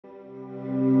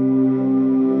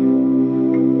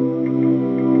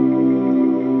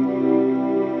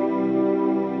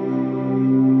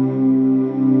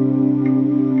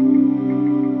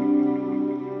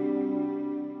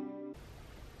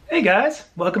Hey guys,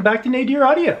 welcome back to Nadir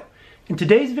Audio. In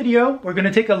today's video, we're going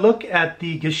to take a look at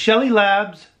the Geshelli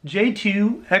Labs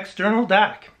J2 external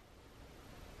DAC.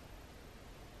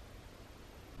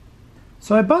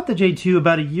 So I bought the J2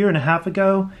 about a year and a half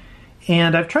ago,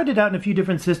 and I've tried it out in a few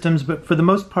different systems, but for the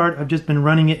most part I've just been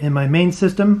running it in my main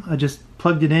system. I just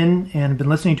plugged it in and been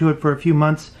listening to it for a few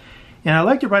months, and I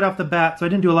liked it right off the bat, so I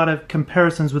didn't do a lot of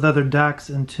comparisons with other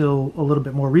DACs until a little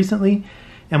bit more recently.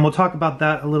 And we'll talk about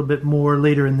that a little bit more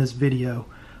later in this video.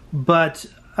 But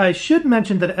I should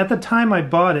mention that at the time I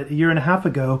bought it a year and a half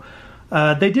ago,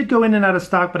 they did go in and out of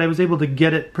stock, but I was able to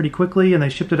get it pretty quickly and they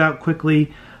shipped it out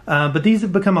quickly. But these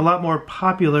have become a lot more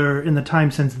popular in the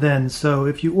time since then. So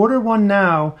if you order one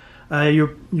now,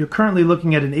 you're currently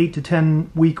looking at an 8 to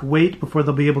 10 week wait before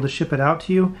they'll be able to ship it out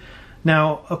to you.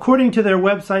 Now, according to their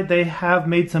website, they have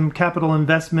made some capital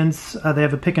investments. They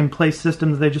have a pick-and-place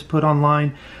system that they just put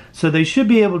online. So they should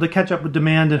be able to catch up with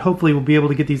demand, and hopefully we'll be able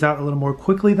to get these out a little more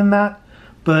quickly than that.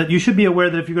 But you should be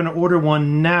aware that if you're going to order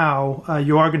one now,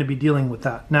 you are going to be dealing with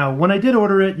that. Now, when I did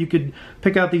order it, you could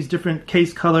pick out these different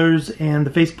case colors and the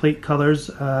faceplate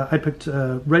colors. I picked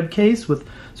a red case with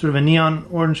sort of a neon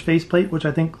orange faceplate, which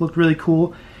I think looked really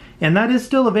cool. And that is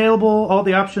still available. All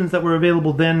the options that were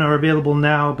available then are available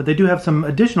now, but they do have some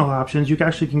additional options. You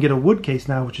actually can get a wood case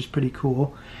now, which is pretty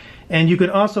cool. And you can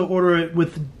also order it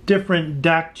with different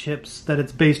DAC chips that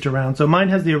it's based around. So mine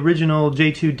has the original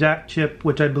J2 DAC chip,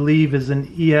 which I believe is an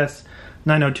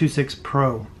ES9026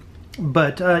 Pro.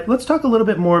 But let's talk a little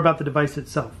bit more about the device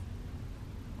itself.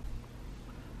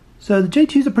 So the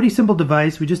J2 is a pretty simple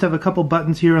device. We just have a couple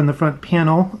buttons here on the front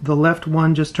panel. The left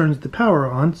one just turns the power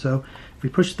on. So if we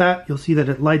push that, you'll see that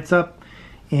it lights up.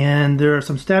 And there are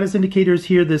some status indicators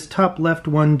here. This top left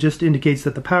one just indicates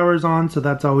that the power is on, so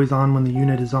that's always on when the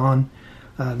unit is on.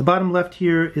 The bottom left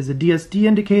here is a DSD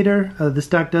indicator. This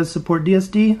DAC does support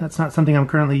DSD. That's not something I'm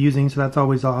currently using, so that's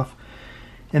always off.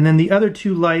 And then the other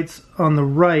two lights on the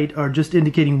right are just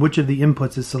indicating which of the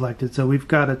inputs is selected. So we've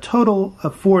got a total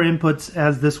of 4 inputs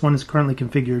as this one is currently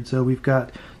configured. So we've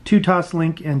got 2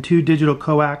 Toslink and 2 digital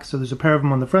coax. So there's a pair of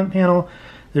them on the front panel.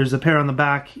 There's a pair on the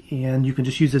back, and you can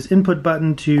just use this input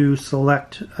button to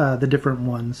select the different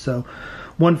ones. So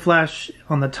one flash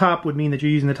on the top would mean that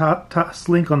you're using the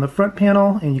Toslink on the front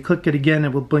panel, and you click it again,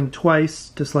 it will blink twice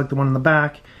to select the one on the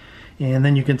back. And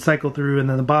then you can cycle through, and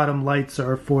then the bottom lights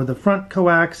are for the front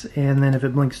coax, and then if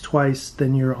it blinks twice,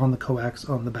 then you're on the coax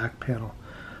on the back panel.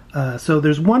 So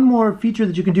there's one more feature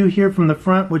that you can do here from the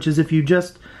front, which is if you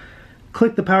just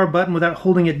click the power button without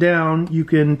holding it down, you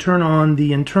can turn on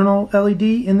the internal LED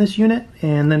in this unit,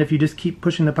 and then if you just keep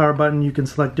pushing the power button, you can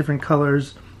select different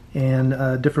colors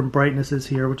and different brightnesses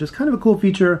here, which is kind of a cool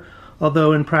feature,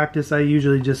 although in practice I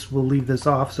usually just will leave this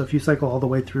off, so if you cycle all the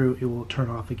way through, it will turn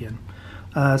off again.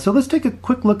 So let's take a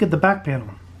quick look at the back panel.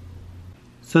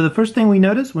 So the first thing we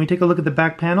notice when we take a look at the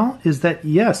back panel is that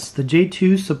yes, the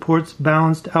J2 supports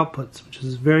balanced outputs, which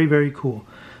is very, very cool.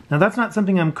 Now that's not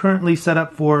something I'm currently set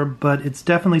up for, but it's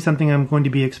definitely something I'm going to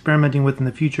be experimenting with in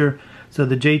the future, so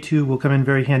the J2 will come in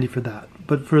very handy for that.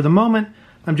 But for the moment,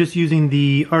 I'm just using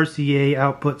the RCA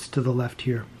outputs to the left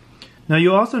here. Now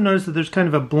you'll also notice that there's kind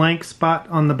of a blank spot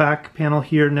on the back panel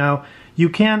here. Now you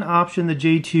can option the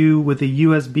J2 with a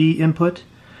USB input.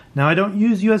 Now I don't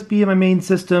use USB in my main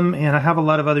system, and I have a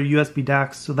lot of other USB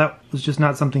DACs, so that was just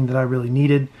not something that I really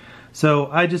needed. So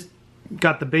I just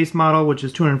got the base model, which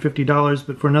is $250,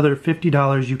 but for another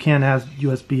 $50 you can add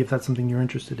USB if that's something you're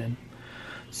interested in.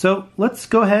 So let's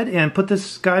go ahead and put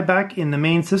this guy back in the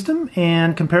main system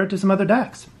and compare it to some other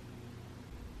DACs.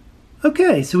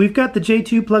 Okay, so we've got the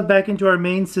J2 plugged back into our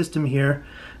main system here.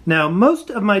 Now most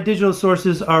of my digital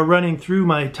sources are running through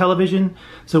my television,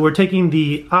 so we're taking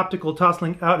the optical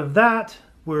Toslink out of that,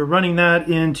 we're running that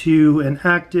into an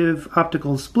active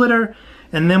optical splitter,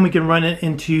 and then we can run it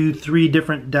into 3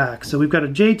 different DACs. So we've got a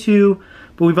J2,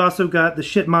 but we've also got the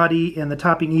Shitmati and the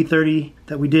Topping E30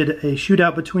 that we did a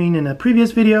shootout between in a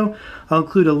previous video. I'll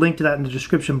include a link to that in the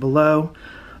description below.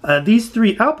 These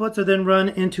 3 outputs are then run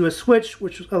into a switch,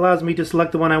 which allows me to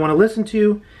select the one I want to listen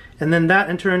to, and then that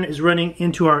in turn is running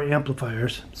into our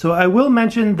amplifiers. So I will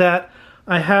mention that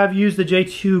I have used the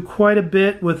J2 quite a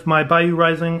bit with my Bayou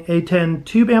Rising A10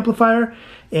 tube amplifier,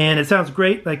 and it sounds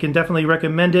great. I can definitely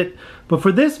recommend it. But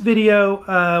for this video,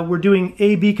 we're doing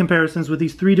A/B comparisons with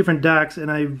these 3 different DACs,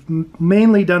 and I've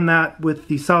mainly done that with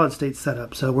the solid state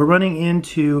setup. So we're running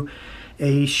into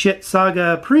a Shit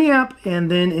Saga preamp, and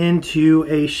then into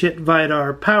a Shit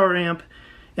Vidar power amp,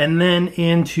 and then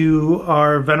into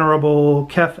our venerable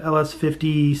KEF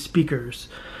LS50 speakers.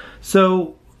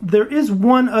 So there is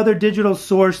one other digital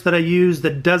source that I use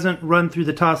that doesn't run through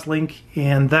the Toslink,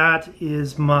 and that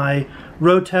is my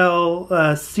Rotel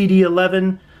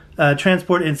CD11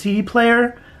 transport and CD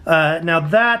player. Now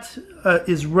that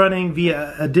is running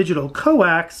via a digital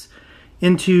coax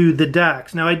into the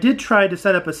DACs. Now I did try to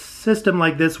set up a system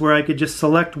like this where I could just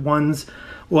select ones,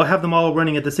 well, have them all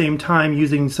running at the same time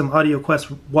using some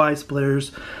AudioQuest Y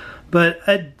splitters, but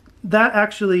that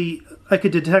actually, I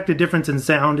could detect a difference in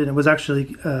sound, and it was actually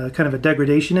kind of a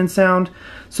degradation in sound.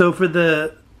 So for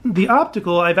the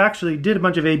optical, I've actually did a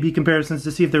bunch of A/B comparisons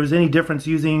to see if there was any difference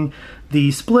using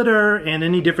the splitter and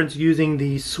any difference using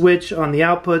the switch on the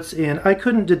outputs, and I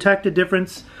couldn't detect a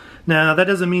difference. Now that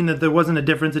doesn't mean that there wasn't a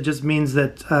difference, it just means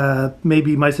that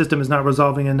maybe my system is not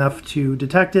resolving enough to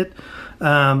detect it.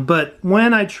 But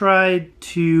when I tried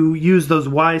to use those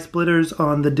Y splitters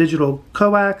on the digital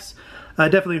coax, I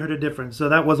definitely heard a difference, so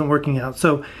that wasn't working out.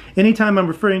 So anytime I'm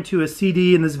referring to a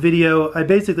CD in this video, I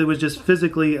basically was just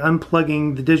physically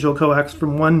unplugging the digital coax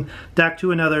from one DAC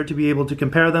to another to be able to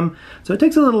compare them. So it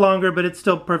takes a little longer, but it's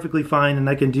still perfectly fine, and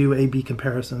I can do A/B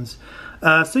comparisons.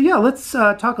 So yeah, let's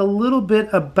talk a little bit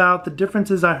about the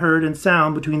differences I heard in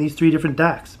sound between these three different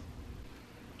DACs.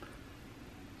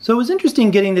 So it was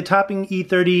interesting getting the topping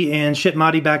E30 and Shit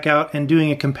Madi back out and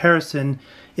doing a comparison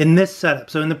in this setup.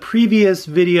 So in the previous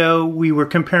video, we were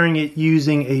comparing it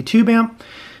using a tube amp.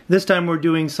 This time we're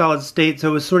doing solid state, so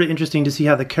it was sort of interesting to see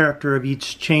how the character of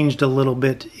each changed a little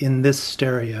bit in this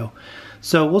stereo.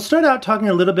 So we'll start out talking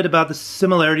a little bit about the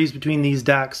similarities between these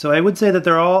DACs. So I would say that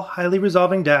they're all highly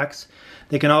resolving DACs.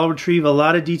 They can all retrieve a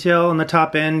lot of detail on the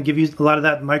top end, give you a lot of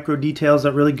that micro details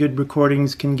that really good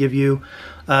recordings can give you.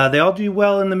 They all do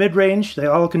well in the mid-range. They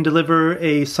all can deliver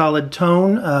a solid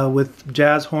tone with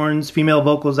jazz horns, female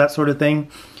vocals, that sort of thing.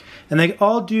 And they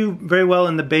all do very well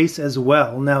in the bass as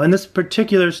well. Now in this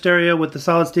particular stereo with the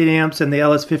solid state amps and the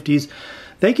LS50s,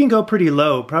 they can go pretty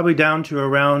low, probably down to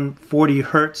around 40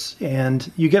 hertz,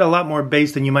 and you get a lot more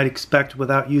bass than you might expect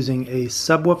without using a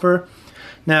subwoofer.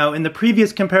 Now, in the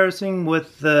previous comparison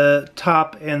with the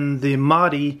top and the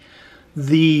Madi,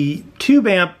 the tube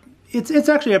amp, it's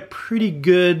actually a pretty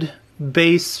good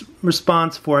bass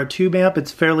response for a tube amp.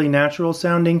 It's fairly natural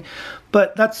sounding,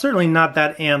 but that's certainly not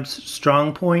that amp's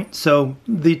strong point. So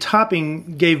the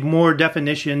topping gave more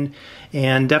definition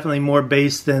and definitely more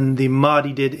bass than the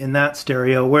Madi did in that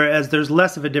stereo, whereas there's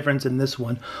less of a difference in this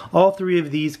one. All three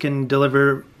of these can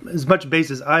deliver as much bass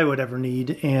as I would ever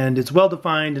need, and it's well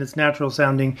defined and it's natural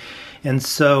sounding, and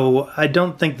so I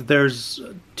don't think that there's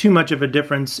too much of a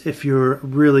difference if you're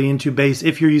really into bass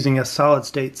if you're using a solid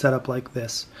state setup like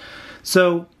this.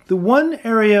 So the one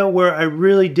area where I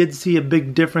really did see a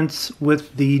big difference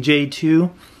with the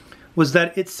J2 was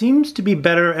that it seems to be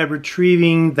better at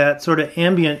retrieving that sort of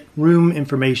ambient room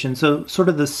information, so sort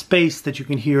of the space that you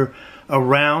can hear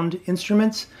around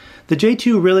instruments. The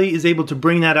J2 really is able to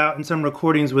bring that out in some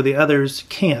recordings where the others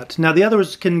can't. Now the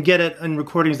others can get it in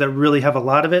recordings that really have a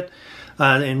lot of it,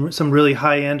 in some really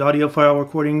high-end audiophile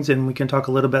recordings, and we can talk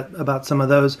a little bit about some of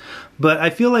those. But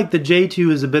I feel like the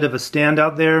J2 is a bit of a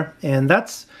standout there, and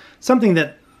that's something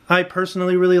that I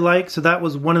personally really like. So that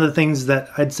was one of the things that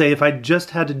I'd say if I just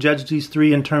had to judge these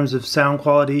three in terms of sound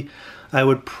quality, I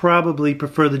would probably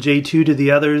prefer the J2 to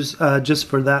the others just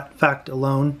for that fact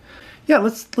alone. Yeah,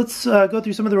 let's go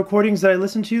through some of the recordings that I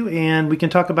listened to, and we can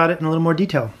talk about it in a little more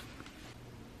detail.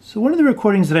 So one of the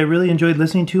recordings that I really enjoyed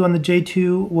listening to on the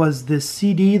J2 was this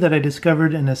CD that I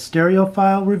discovered in a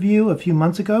stereophile review a few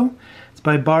months ago. It's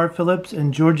by Bar Phillips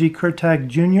and Georgie Kurtag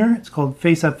Jr. It's called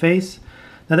Face Up Face.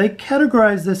 Now they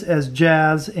categorize this as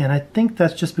jazz, and I think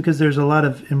that's just because there's a lot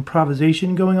of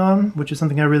improvisation going on, which is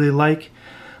something I really like.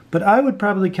 But I would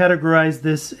probably categorize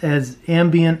this as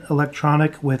ambient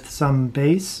electronic with some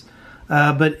bass.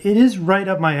 But it is right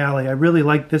up my alley. I really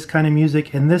like this kind of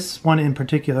music, and this one in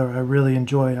particular I really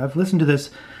enjoy. I've listened to this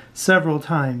several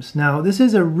times. Now this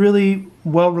is a really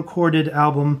well-recorded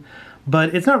album,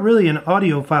 but it's not really an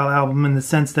audiophile album in the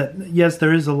sense that, yes,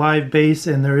 there is a live bass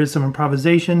and there is some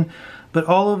improvisation, but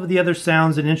all of the other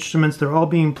sounds and instruments, they're all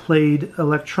being played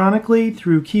electronically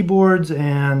through keyboards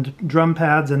and drum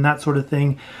pads and that sort of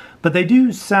thing. But they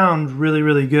do sound really,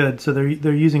 really good, so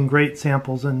they're using great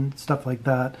samples and stuff like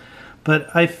that.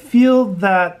 But I feel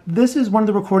that this is one of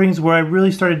the recordings where I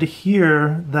really started to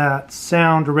hear that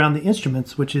sound around the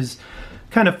instruments, which is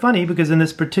kind of funny because in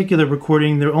this particular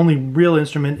recording, their only real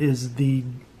instrument is the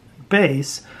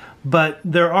bass. But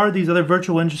there are these other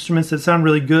virtual instruments that sound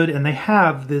really good, and they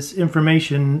have this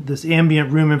information, this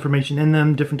ambient room information in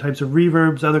them, different types of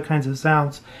reverbs, other kinds of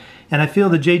sounds. And I feel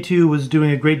the J2 was doing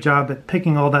a great job at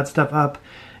picking all that stuff up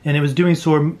and it was doing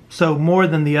so more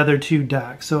than the other two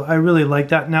DACs. So I really like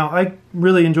that. Now, I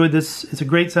really enjoyed this. It's a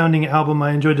great sounding album.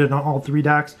 I enjoyed it on all three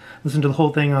DACs, listened to the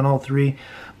whole thing on all three.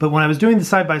 But when I was doing the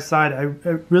side-by-side, I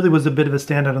really was a bit of a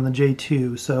standout on the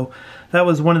J2. So that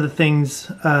was one of the things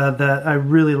that I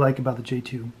really like about the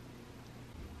J2.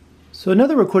 So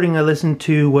another recording I listened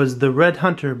to was The Red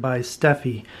Hunter by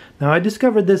Steffi. Now I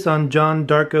discovered this on John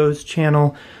Darko's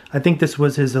channel. I think this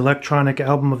was his electronic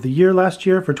album of the year last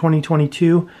year for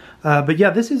 2022. But yeah,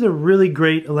 this is a really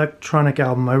great electronic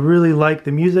album. I really like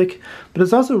the music, but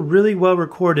it's also really well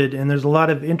recorded, and there's a lot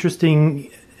of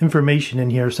interesting information in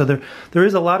here. So there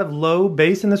is a lot of low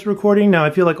bass in this recording. Now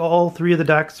I feel like all three of the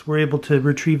DACs were able to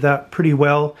retrieve that pretty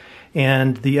well,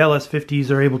 and the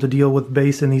LS50s are able to deal with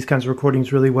bass in these kinds of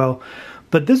recordings really well.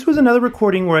 But this was another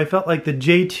recording where I felt like the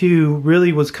J2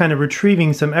 really was kind of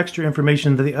retrieving some extra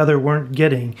information that the other weren't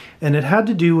getting. And it had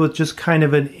to do with just kind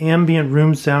of an ambient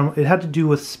room sound. It had to do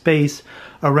with space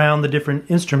around the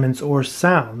different instruments or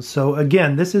sounds. So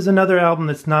again, this is another album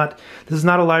this is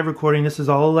not a live recording. This is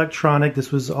all electronic.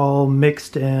 This was all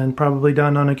mixed and probably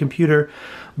done on a computer.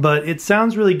 But it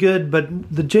sounds really good, but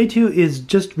the J2 is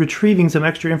just retrieving some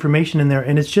extra information in there,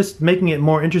 and it's just making it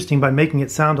more interesting by making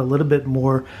it sound a little bit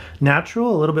more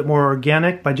natural, a little bit more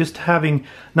organic, by just having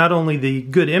not only the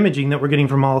good imaging that we're getting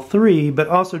from all three, but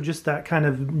also just that kind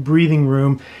of breathing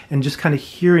room and just kind of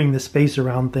hearing the space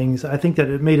around things. I think that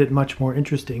it made it much more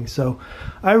interesting. So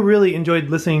I really enjoyed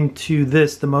listening to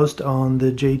this the most on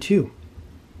the J2.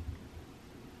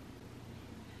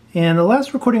 And the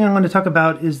last recording I want to talk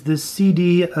about is this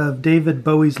CD of David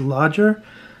Bowie's Lodger.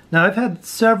 Now I've had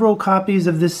several copies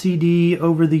of this CD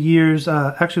over the years.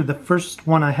 Actually the first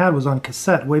one I had was on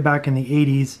cassette way back in the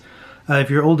 80s. If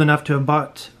you're old enough to have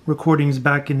bought recordings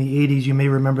back in the 80s, you may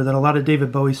remember that a lot of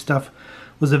David Bowie stuff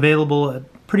was available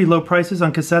at pretty low prices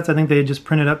on cassettes. I think they had just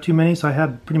printed up too many, so I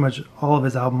had pretty much all of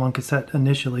his album on cassette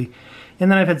initially. And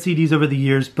then I've had CDs over the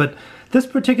years, but this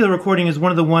particular recording is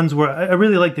one of the ones where I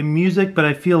really like the music, but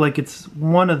I feel like it's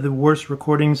one of the worst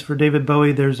recordings for David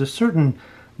Bowie. There's a certain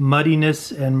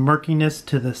muddiness and murkiness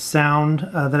to the sound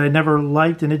that I never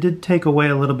liked, and it did take away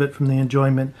a little bit from the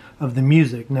enjoyment of the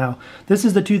music. Now, this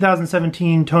is the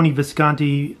 2017 Tony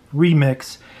Visconti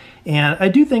remix, and I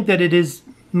do think that it is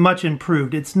much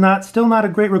improved. It's still not a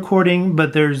great recording,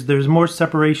 but there's more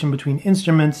separation between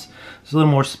instruments. There's a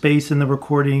little more space in the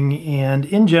recording, and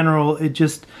in general it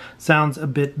just sounds a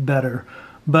bit better.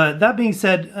 But that being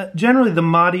said, generally the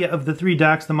Madi of the three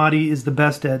DACs, the Madi is the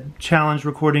best at challenge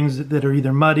recordings that are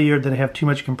either muddy or that have too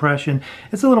much compression.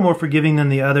 It's a little more forgiving than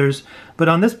the others. But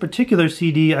on this particular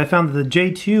CD, I found that the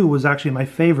J2 was actually my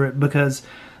favorite, because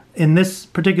in this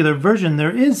particular version,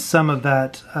 there is some of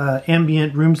that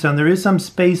ambient room sound. There is some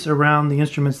space around the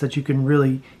instruments that you can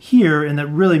really hear, and that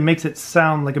really makes it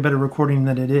sound like a better recording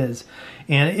than it is.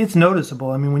 And it's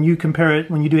noticeable. I mean, when you compare it,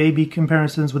 when you do A-B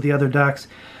comparisons with the other DACs,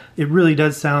 it really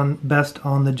does sound best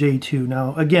on the J2.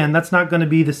 Now, again, that's not going to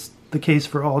be the case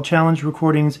for all challenge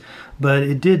recordings, but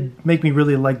it did make me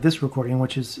really like this recording,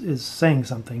 which is saying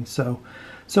something. So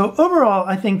overall,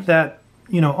 I think that,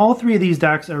 you know, all three of these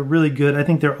DACs are really good. I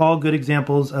think they're all good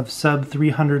examples of sub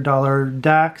 $300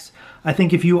 DACs. I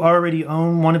think if you already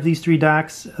own one of these three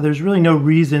DACs, there's really no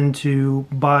reason to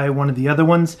buy one of the other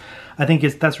ones. I think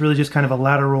that's really just kind of a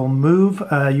lateral move.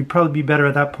 You'd probably be better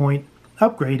at that point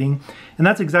upgrading, and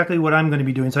that's exactly what I'm going to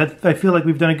be doing. So I feel like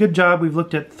we've done a good job. We've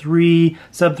looked at three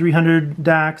sub 300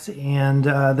 DACs, and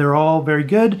they're all very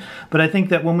good, but I think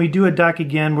that when we do a DAC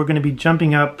again, we're going to be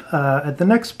jumping up at the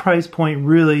next price point,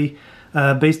 really.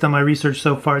 Based on my research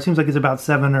so far, it seems like it's about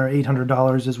 $700 or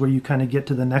 $800 is where you kind of get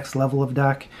to the next level of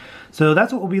DAC. So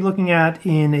that's what we'll be looking at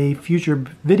in a future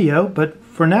video, but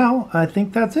for now, I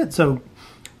think that's it. So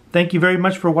thank you very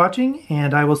much for watching,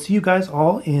 and I will see you guys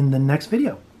all in the next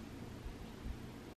video.